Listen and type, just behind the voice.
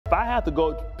If I have to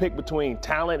go pick between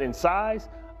talent and size,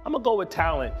 I'm gonna go with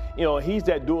talent. You know, he's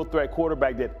that dual threat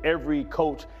quarterback that every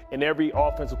coach and every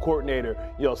offensive coordinator,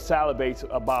 you know, salivates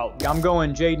about. I'm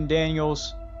going Jayden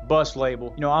Daniels, bust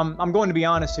label. You know, I'm going to be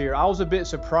honest here. I was a bit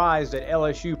surprised that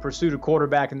LSU pursued a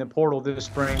quarterback in the portal this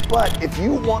spring. But if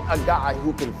you want a guy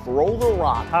who can throw the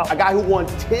rock, a guy who won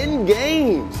 10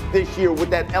 games this year with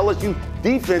that LSU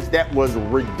defense that was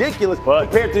ridiculous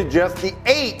compared to just the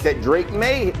 8 that Drake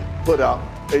May put up.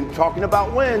 And talking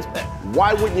about wins,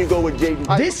 why wouldn't you go with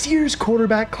Jayden? This year's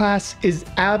quarterback class is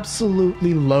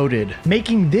absolutely loaded,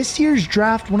 making this year's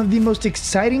draft one of the most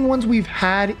exciting ones we've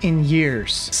had in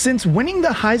years. Since winning the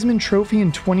Heisman Trophy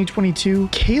in 2022,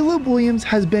 Caleb Williams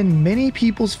has been many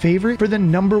people's favorite for the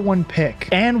 #1 pick.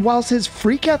 And whilst his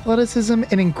freak athleticism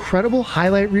and incredible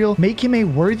highlight reel make him a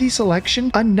worthy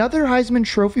selection, another Heisman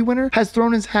Trophy winner has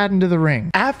thrown his hat into the ring.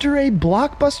 After a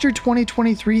blockbuster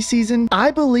 2023 season,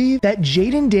 I believe that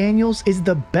Jayden Daniels is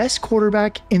the best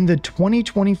quarterback in the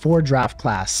 2024 draft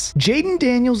class. Jayden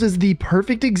Daniels is the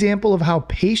perfect example of how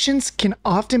patience can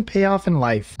often pay off in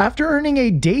life. After earning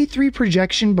a day 3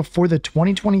 projection before the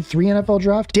 2023 NFL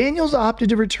draft, Daniels opted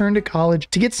to return to college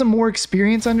to get some more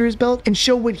experience under his belt and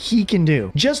show what he can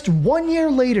do. Just 1 year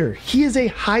later, he is a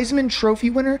Heisman Trophy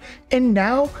winner and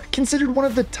now considered one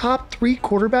of the top 3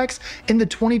 quarterbacks in the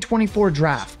 2024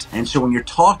 draft. And so when you're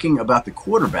talking about the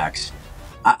quarterbacks,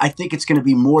 I think it's going to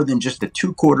be more than just the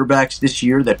 2 quarterbacks this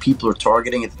year that people are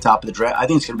targeting at the top of the draft. I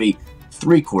think it's going to be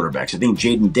 3 quarterbacks. I think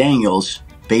Jayden Daniels,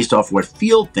 based off what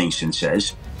Field thinks and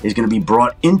says, is going to be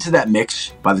brought into that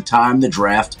mix by the time the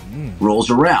draft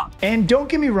rolls around. And don't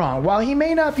get me wrong, while he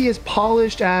may not be as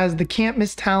polished as the can't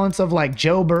miss talents of like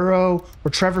Joe Burrow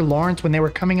or Trevor Lawrence when they were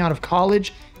coming out of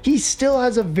college, he still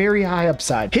has a very high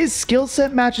upside. His skill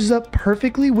set matches up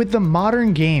perfectly with the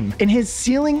modern game, and his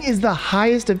ceiling is the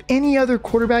highest of any other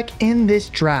quarterback in this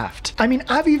draft. I mean,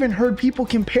 I've even heard people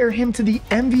compare him to the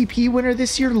MVP winner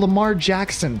this year, Lamar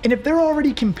Jackson. And if they're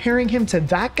already comparing him to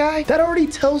that guy, that already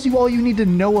tells you all you need to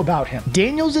know about him.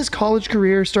 Daniels' college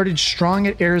career started strong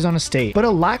at Arizona State, but a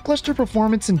lackluster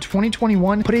performance in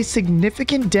 2021 put a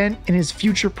significant dent in his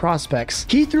future prospects.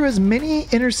 He threw as many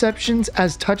interceptions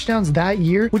as touchdowns that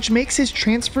year, which makes his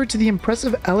transfer to the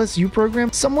impressive LSU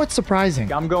program somewhat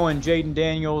surprising. I'm going Jayden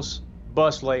Daniels,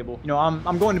 bust label. You know,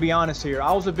 I'm going to be honest here.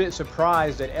 I was a bit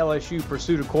surprised that LSU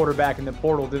pursued a quarterback in the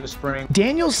portal this spring.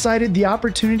 Daniels cited the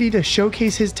opportunity to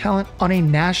showcase his talent on a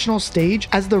national stage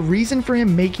as the reason for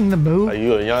him making the move.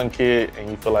 You're a young kid and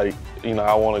you feel like, you know,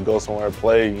 I want to go somewhere and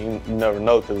play. You never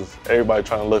know, because everybody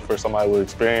trying to look for somebody with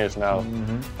experience now.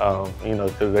 You know,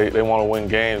 because they want to win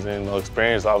games, and you know,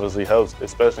 experience obviously helps,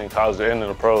 especially in college and in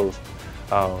the pros.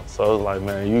 So it's like,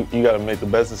 man, you got to make the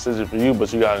best decision for you,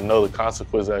 but you got to know the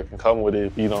consequence that can come with it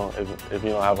if you don't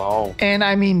have a home. And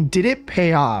I mean, did it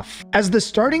pay off? As the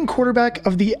starting quarterback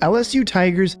of the LSU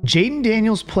Tigers, Jayden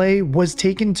Daniels' play was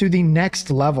taken to the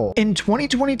next level. In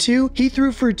 2022, he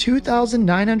threw for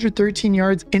 2,913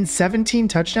 yards and 17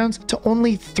 touchdowns to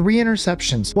only 3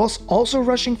 interceptions, whilst also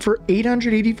rushing for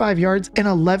 885 yards and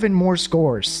 11 more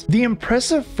scores. The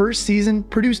impressive first season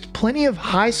produced plenty of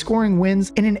high-scoring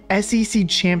wins in an SEC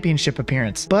championship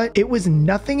appearance, but it was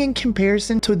nothing in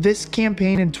comparison to this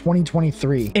campaign in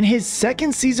 2023. In his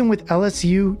second season with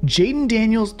LSU, Jayden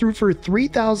Daniels threw for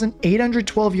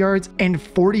 3,812 yards and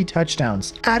 40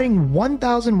 touchdowns, adding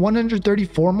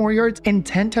 1,134 more yards and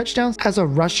 10 touchdowns as a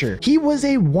rusher. He was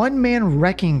a one-man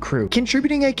wrecking crew,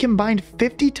 contributing a combined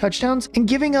 50 touchdowns and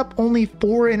giving up only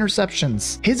 4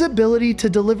 interceptions. His ability to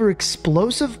deliver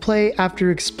explosive play after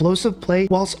explosive play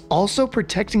whilst also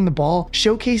protecting the ball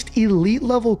showcased elite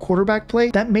level quarterback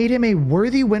play that made him a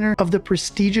worthy winner of the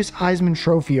prestigious Heisman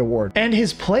Trophy award. And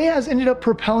his play has ended up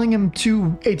propelling him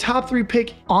to a top 3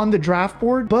 pick on the draft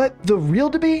board, but the real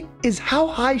debate is how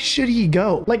high should he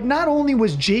go? Like, not only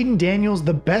was Jayden Daniels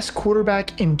the best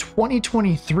quarterback in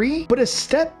 2023, but a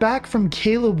step back from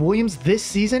Caleb Williams this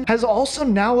season has also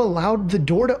now allowed the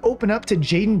door to open up to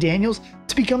Jayden Daniels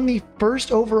to become the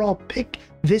first overall pick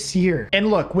this year. And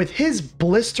look, with his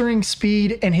blistering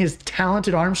speed and his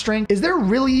talented arm strength, is there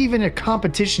really even a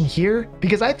competition here?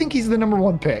 Because I think he's the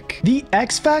 #1 pick. The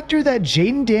X factor that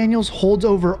Jayden Daniels holds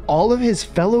over all of his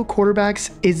fellow quarterbacks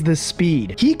is the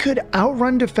speed. He could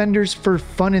outrun defenders for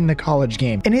fun in the college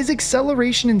game, and his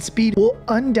acceleration and speed will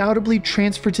undoubtedly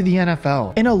transfer to the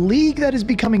NFL. In a league that is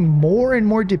becoming more and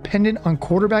more dependent on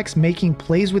quarterbacks making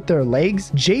plays with their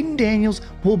legs, Jayden Daniels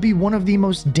will be one of the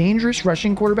most dangerous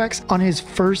rushing quarterbacks on his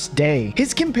first day.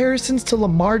 His comparisons to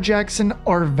Lamar Jackson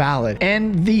are valid,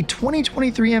 and the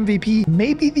 2023 MVP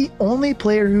may be the only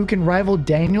player who can rival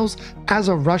Daniels as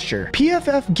a rusher.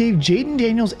 PFF gave Jayden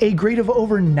Daniels a grade of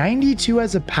over 92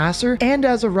 as a passer and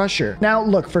as a rusher. Now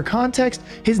look, for context,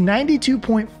 his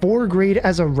 92.4 grade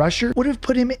as a rusher would have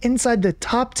put him inside the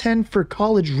top 10 for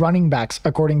college running backs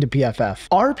according to PFF.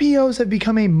 RPOs have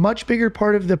become a much bigger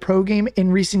part of the pro game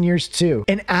in recent years too,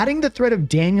 and adding the threat of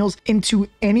Daniels into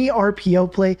any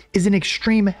RPO play is an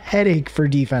extreme headache for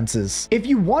defenses. If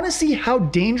you want to see how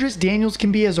dangerous Daniels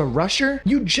can be as a rusher,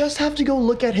 you just have to go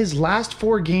look at his last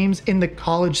 4 games in the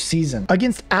college season.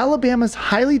 Against Alabama's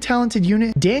highly talented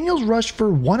unit, Daniels rushed for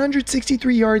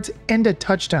 163 yards and a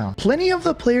touchdown. Plenty of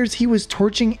the players he was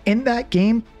torching in that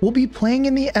game will be playing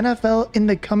in the NFL in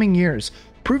the coming years,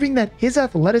 proving that his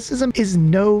athleticism is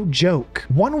no joke.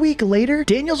 1 week later,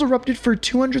 Daniels erupted for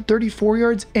 234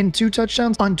 yards and 2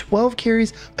 touchdowns on 12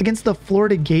 carries against the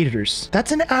Florida Gators.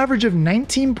 That's an average of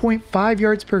 19.5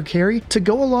 yards per carry to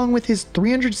go along with his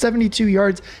 372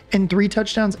 yards and 3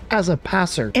 touchdowns as a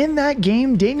passer. In that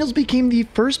game, Daniels became the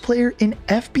first player in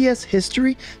FBS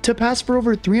history to pass for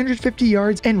over 350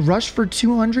 yards and rush for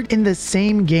 200 in the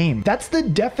same game. That's the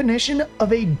definition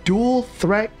of a dual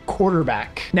threat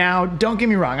quarterback. Now, don't get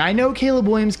me wrong, I know Caleb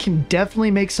Williams can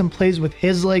definitely make some plays with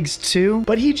his legs too,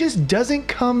 but he just doesn't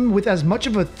come with as much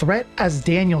of a threat as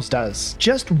Daniels does.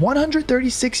 Just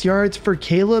 136 yards for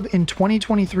Caleb in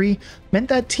 2023 meant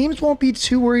that teams won't be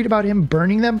too worried about him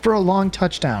burning them for a long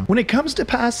touchdown. When it comes to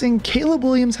passing, Caleb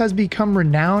Williams has become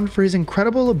renowned for his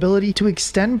incredible ability to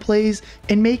extend plays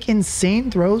and make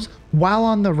insane throws while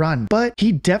on the run, but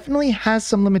he definitely has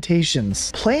some limitations.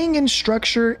 Playing in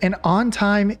structure and on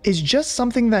time is just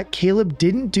something that Caleb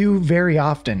didn't do very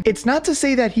often. It's not to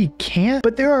say that he can't,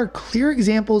 but there are clear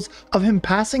examples of him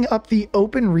passing up the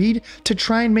open read to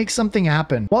try and make something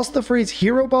happen. Whilst the phrase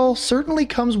hero ball certainly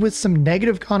comes with some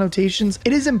negative connotations,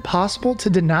 it is impossible to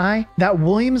deny that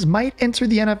Williams might enter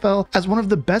the NFL as one of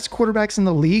the best quarterbacks in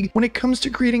the league when it comes to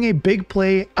creating a big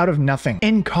play out of nothing.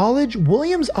 In college,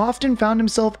 Williams often found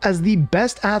himself as the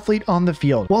best athlete on the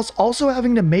field, whilst also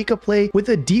having to make a play with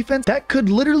a defense that could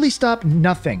literally stop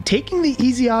nothing. Taking the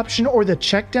easy option or the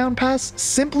check down pass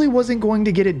simply wasn't going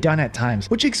to get it done at times,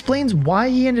 which explains why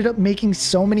he ended up making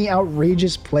so many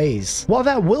outrageous plays. While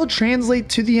that will translate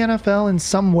to the NFL in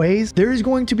some ways, there is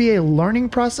going to be a learning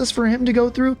process for him to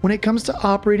go through when it comes to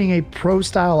operating a pro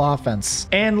style offense.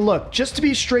 And look, just to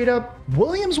be straight up,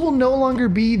 Williams will no longer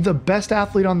be the best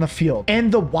athlete on the field,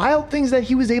 and the wild things that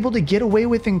he was able to get away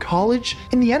with in college,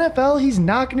 in the NFL, he's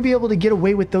not going to be able to get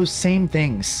away with those same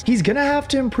things. He's going to have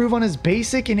to improve on his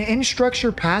basic and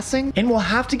in-structure passing, and will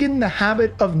have to get in the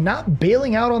habit of not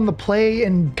bailing out on the play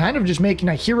and kind of just making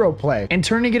a hero play and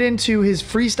turning it into his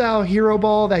freestyle hero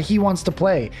ball that he wants to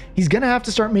play. He's going to have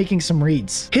to start making some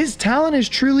reads. His talent is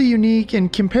truly unique,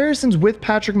 and comparisons with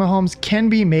Patrick Mahomes can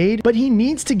be made, but he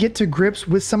needs to get to grips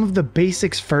with some of the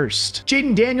basics first.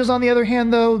 Jayden Daniels, on the other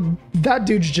hand, though, that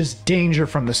dude's just danger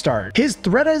from the start. His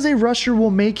threat as a rusher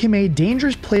will make him a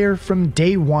dangerous player from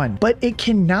day one, but it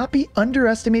cannot be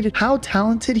underestimated how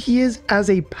talented he is as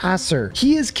a passer.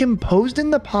 He is composed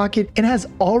in the pocket and has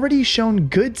already shown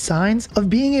good signs of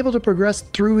being able to progress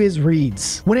through his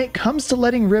reads. When it comes to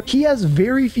letting rip, he has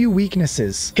very few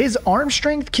weaknesses. His arm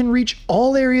strength can reach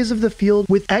all areas of the field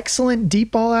with excellent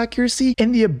deep ball accuracy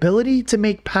and the ability to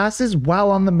make passes while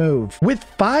on the move. With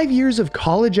 5 years of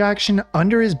college action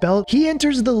under his belt, he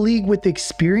enters the league with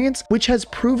experience, which has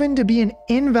proven to be an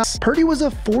invaluable. Purdy was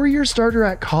a 4-year starter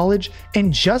at college,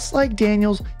 and just like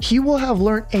Daniels, he will have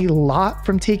learned a lot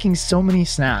from taking so many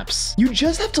snaps. You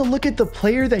just have to look at the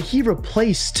player that he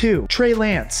replaced too, Trey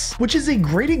Lance, which is a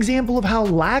great example of how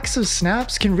lax of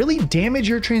snaps can really damage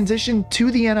your transition to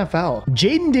the NFL.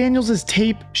 Jayden Daniels'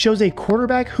 tape shows a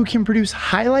quarterback who can produce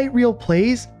highlight reel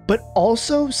plays, but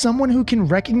also someone who can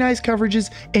recognize coverages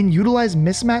and utilize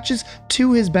mismatches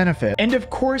to his benefit. And of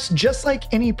course, just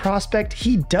like any prospect,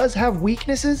 he does have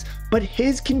weaknesses, but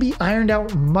his can be ironed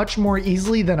out much more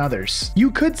easily than others.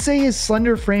 You could say his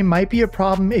slender frame might be a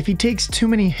problem if he takes too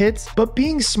many hits, but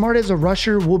being smart as a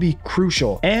rusher will be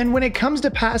crucial. And when it comes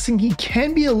to passing, he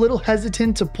can be a little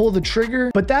hesitant to pull the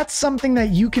trigger, but that's something that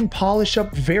you can polish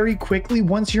up very quickly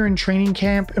once you're in training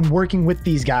camp and working with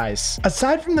these guys.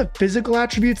 Aside from the physical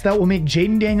attributes that will make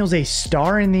Jayden Daniels a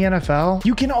star in the NFL,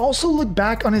 you can also look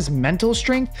back on his mental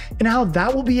strength and how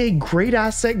that will be a great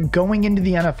asset going into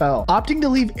the NFL. Opting to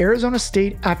leave Arizona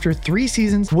State after 3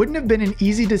 seasons wouldn't have been an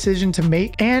easy decision to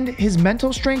make, and his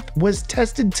mental strength was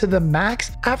tested to the max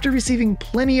after receiving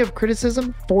plenty of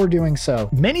criticism for doing so.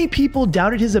 Many people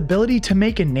doubted his ability to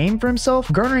make a name for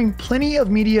himself, garnering plenty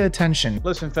of media attention.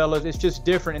 Listen, fellas, it's just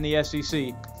different in the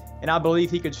SEC, and I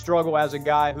believe he could struggle as a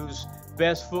guy whose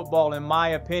best football, in my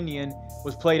opinion,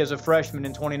 was played as a freshman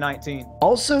in 2019.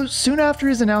 Also, soon after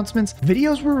his announcements,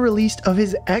 videos were released of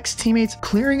his ex-teammates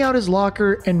clearing out his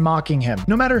locker and mocking him.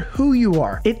 No matter who you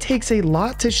are, it takes a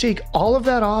lot to shake all of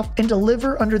that off and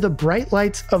deliver under the bright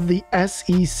lights of the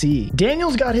SEC.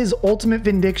 Daniels got his ultimate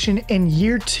vindication in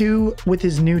year 2 with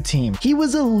his new team. He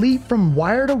was elite from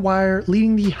wire to wire,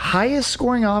 leading the highest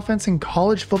scoring offense in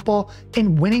college football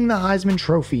and winning the Heisman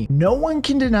Trophy. No one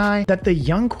can deny that the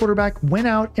young quarterback went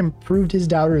out and proved his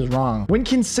doubters wrong. When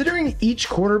considering each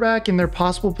quarterback and their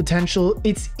possible potential,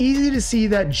 it's easy to see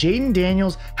that Jayden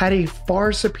Daniels had a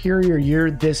far superior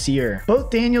year this year. Both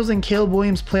Daniels and Caleb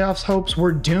Williams' playoffs hopes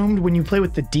were doomed when you play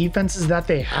with the defenses that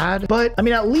they had, but I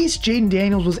mean, at least Jayden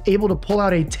Daniels was able to pull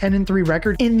out a 10-3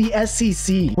 record in the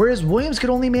SEC, whereas Williams could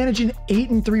only manage an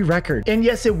 8-3 record. And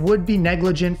yes, it would be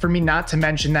negligent for me not to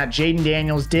mention that Jayden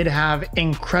Daniels did have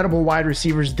incredible wide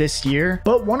receivers this year,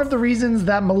 but one of the reasons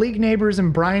that Malik Nabers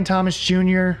and Brian Thomas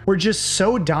Jr. were just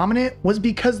so dominant was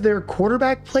because their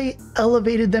quarterback play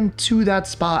elevated them to that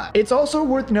spot. It's also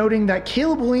worth noting that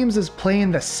Caleb Williams' play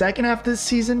in the second half of this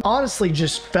season honestly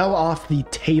just fell off the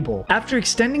table. After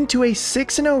extending to a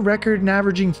 6-0 record and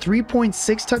averaging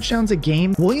 3.6 touchdowns a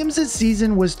game, Williams'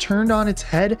 season was turned on its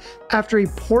head after a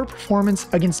poor performance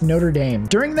against Notre Dame.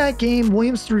 During that game,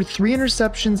 Williams threw 3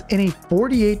 interceptions in a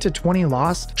 48-20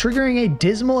 loss, triggering a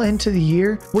dismal end to the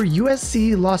year where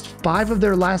USC lost 5 of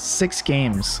their last 6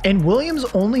 games. And Williams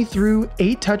only threw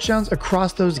 8 touchdowns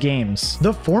across those games.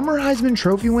 The former Heisman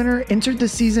Trophy winner entered the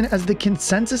season as the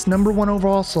consensus #1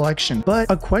 overall selection, but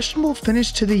a questionable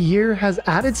finish to the year has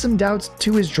added some doubts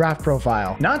to his draft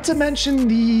profile. Not to mention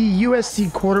the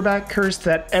USC quarterback curse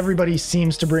that everybody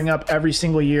seems to bring up every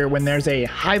single year when there's a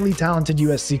highly talented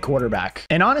USC quarterback.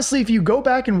 And honestly, if you go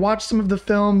back and watch some of the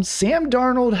film, Sam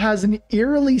Darnold has an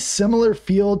eerily similar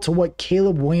feel to what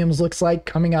Caleb Williams looks like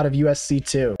coming out of USC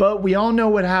too. But we all know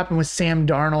what happened with Sam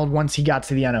Darnold once he got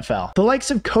to the NFL. The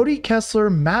likes of Cody Kessler,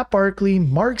 Matt Barkley,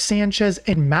 Mark Sanchez,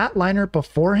 and Matt Leinart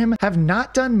before him have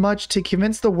not done much to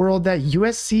convince the world that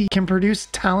USC can produce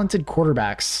talented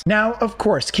quarterbacks. Now, of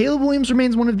course, Caleb Williams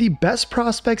remains one of the best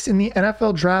prospects in the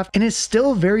NFL draft and is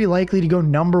still very likely to go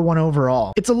 #1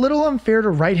 overall. It's a little unfair to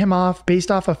write him off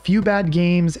based off a few bad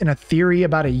games and a theory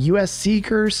about a USC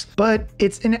curse, but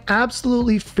it's an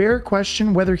absolutely fair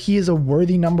question whether he is a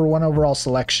worthy #1 overall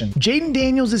selection. Jayden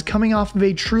Daniels is coming off of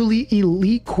a truly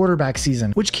elite quarterback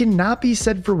season, which cannot be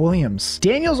said for Williams.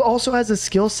 Daniels also has a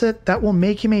skill set that will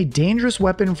make him a dangerous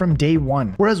weapon from day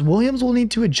one, whereas Williams will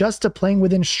need to adjust to playing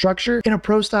within structure in a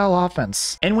pro-style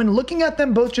offense. And when looking at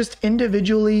them both just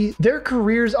individually, their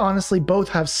careers honestly both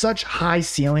have such high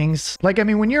ceilings. Like, I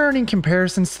mean, when you're earning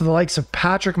comparisons to the likes of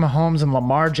Patrick Mahomes and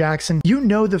Lamar Jackson, you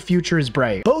know the future is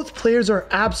bright. Both players are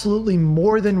absolutely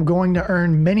more than going to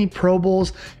earn many Pro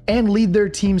Bowls and lead their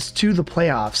teams to the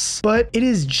playoffs. But it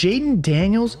is Jayden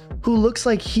Daniels who looks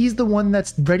like he's the one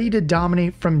that's ready to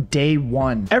dominate from day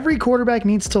one. Every quarterback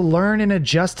needs to learn and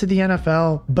adjust to the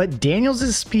NFL, but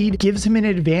Daniels' speed gives him an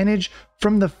advantage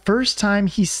from the first time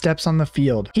he steps on the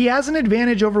field. He has an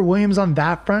advantage over Williams on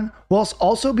that front, whilst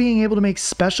also being able to make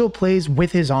special plays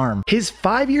with his arm. His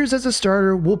 5 years as a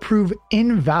starter will prove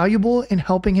invaluable in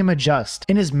helping him adjust,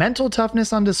 and his mental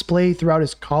toughness on display throughout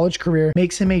his college career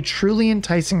makes him a truly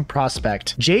enticing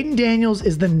prospect. Jayden Daniels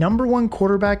is the #1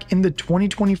 quarterback in the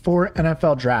 2024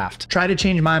 NFL Draft. Try to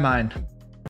change my mind.